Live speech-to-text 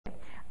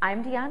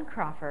I'm Dionne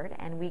Crawford,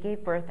 and we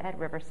gave birth at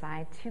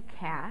Riverside to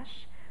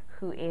Cash,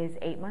 who is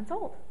 8 months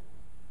old.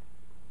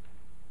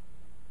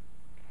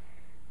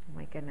 Oh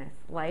my goodness,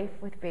 life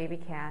with baby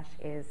Cash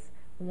is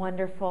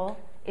wonderful.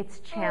 It's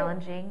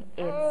challenging.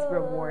 It's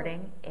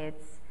rewarding.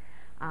 It's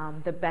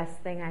the best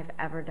thing I've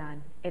ever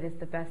done. It is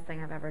the best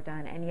thing I've ever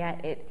done, and yet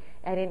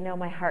I didn't know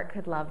my heart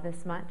could love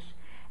this much.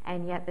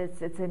 And yet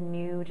it's a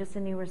new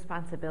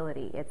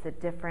responsibility. It's a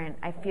different,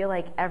 I feel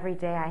like every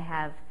day I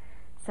have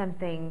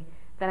something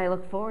that I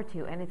look forward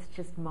to, and it's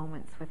just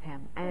moments with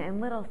him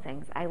and little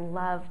things. I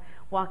love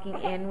walking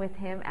in with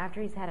him after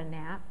he's had a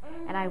nap,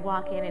 and I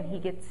walk in and he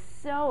gets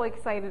so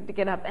excited to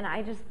get up, and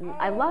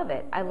I love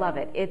it. I love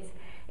it.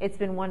 It's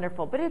been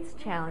wonderful, but it's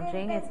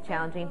challenging. It's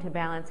challenging to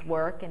balance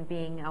work and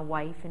being a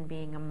wife and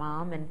being a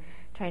mom and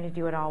trying to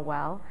do it all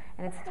well,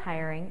 and it's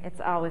tiring.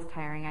 It's always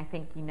tiring. I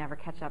think you never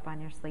catch up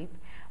on your sleep,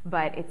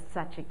 but it's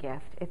such a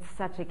gift. It's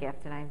such a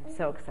gift, and I'm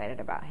so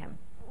excited about him.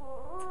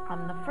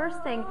 The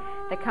first thing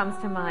that comes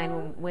to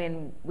mind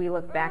when we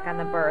look back on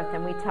the birth,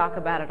 and we talk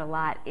about it a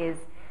lot, is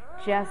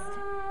just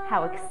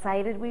how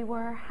excited we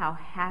were, how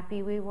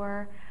happy we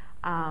were.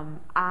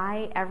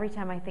 Every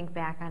time I think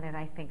back on it,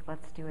 I think,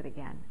 let's do it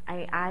again.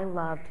 I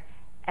loved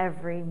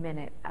every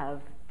minute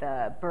of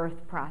the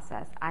birth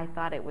process. I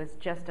thought it was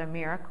just a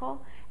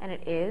miracle, and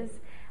it is.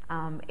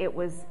 It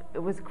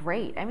was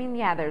great. I mean,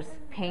 yeah, there's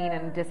pain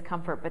and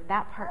discomfort, but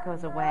that part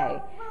goes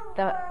away.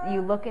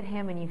 You look at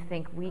him and you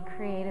think, we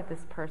created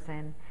this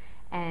person,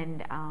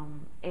 and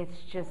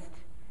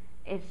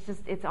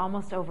it's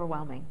almost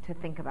overwhelming to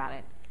think about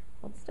it.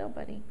 Hold still,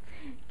 buddy.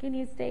 Can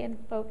you stay in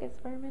focus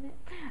for a minute?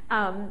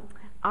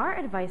 Our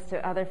advice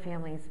to other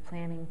families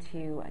planning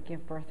to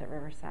give birth at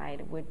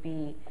Riverside would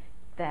be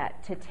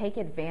that to take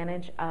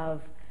advantage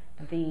of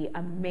the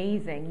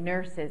amazing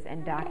nurses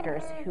and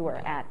doctors who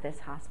are at this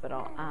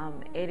hospital.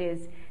 It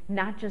is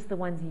not just the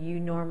ones you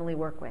normally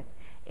work with.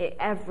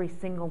 Every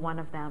single one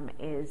of them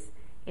is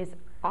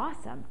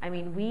awesome. I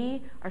mean,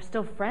 we are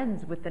still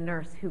friends with the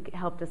nurse who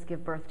helped us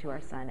give birth to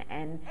our son,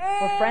 and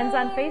we're friends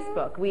on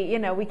Facebook.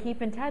 We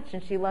keep in touch,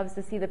 and she loves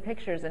to see the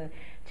pictures. And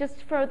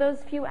just for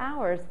those few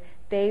hours,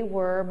 they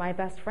were my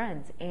best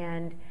friends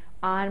and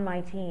on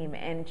my team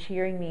and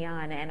cheering me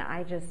on, and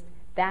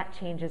that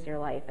changes your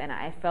life. And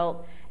I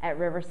felt at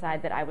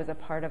Riverside that I was a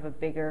part of a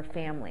bigger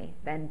family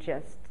than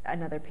just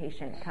another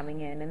patient coming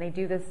in. And they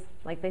do this,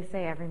 like they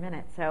say, every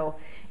minute. So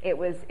it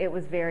was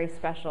very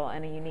special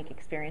and a unique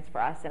experience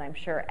for us. And I'm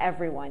sure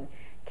everyone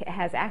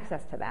has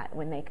access to that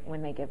when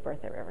they give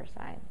birth at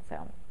Riverside.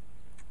 So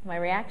my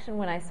reaction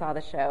when I saw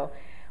the show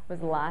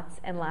was lots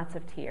and lots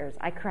of tears.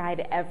 I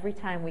cried every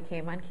time we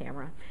came on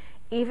camera.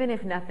 Even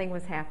if nothing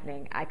was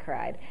happening, I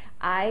cried.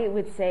 I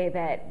would say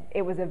that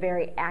it was a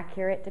very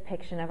accurate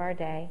depiction of our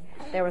day.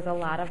 There was a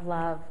lot of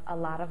love, a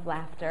lot of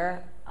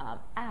laughter,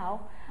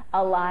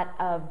 a lot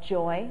of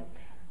joy.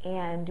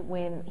 And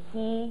when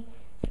he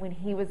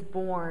was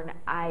born,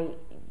 I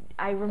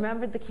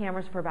remembered the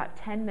cameras for about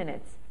 10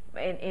 minutes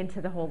into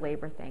the whole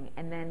labor thing.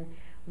 And then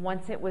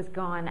once it was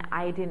gone,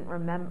 I didn't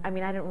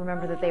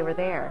remember that they were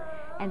there.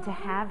 And to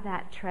have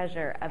that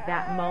treasure of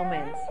that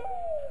moment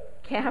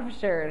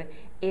captured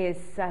is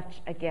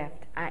such a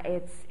gift.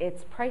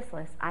 It's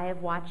priceless. I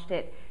have watched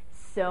it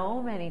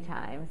so many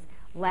times,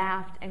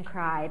 laughed and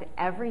cried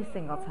every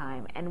single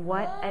time, and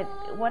what a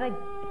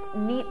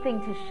neat thing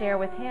to share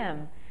with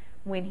him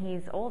when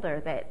he's older,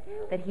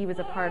 that he was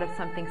a part of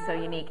something so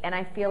unique. And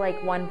I feel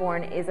like One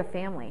Born is a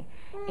family,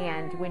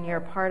 and when you're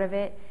a part of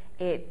it,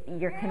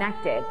 you're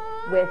connected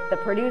with the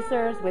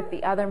producers, with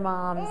the other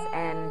moms,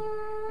 and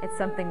it's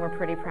something we're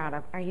pretty proud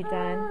of. Are you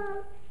done?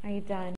 Are you done?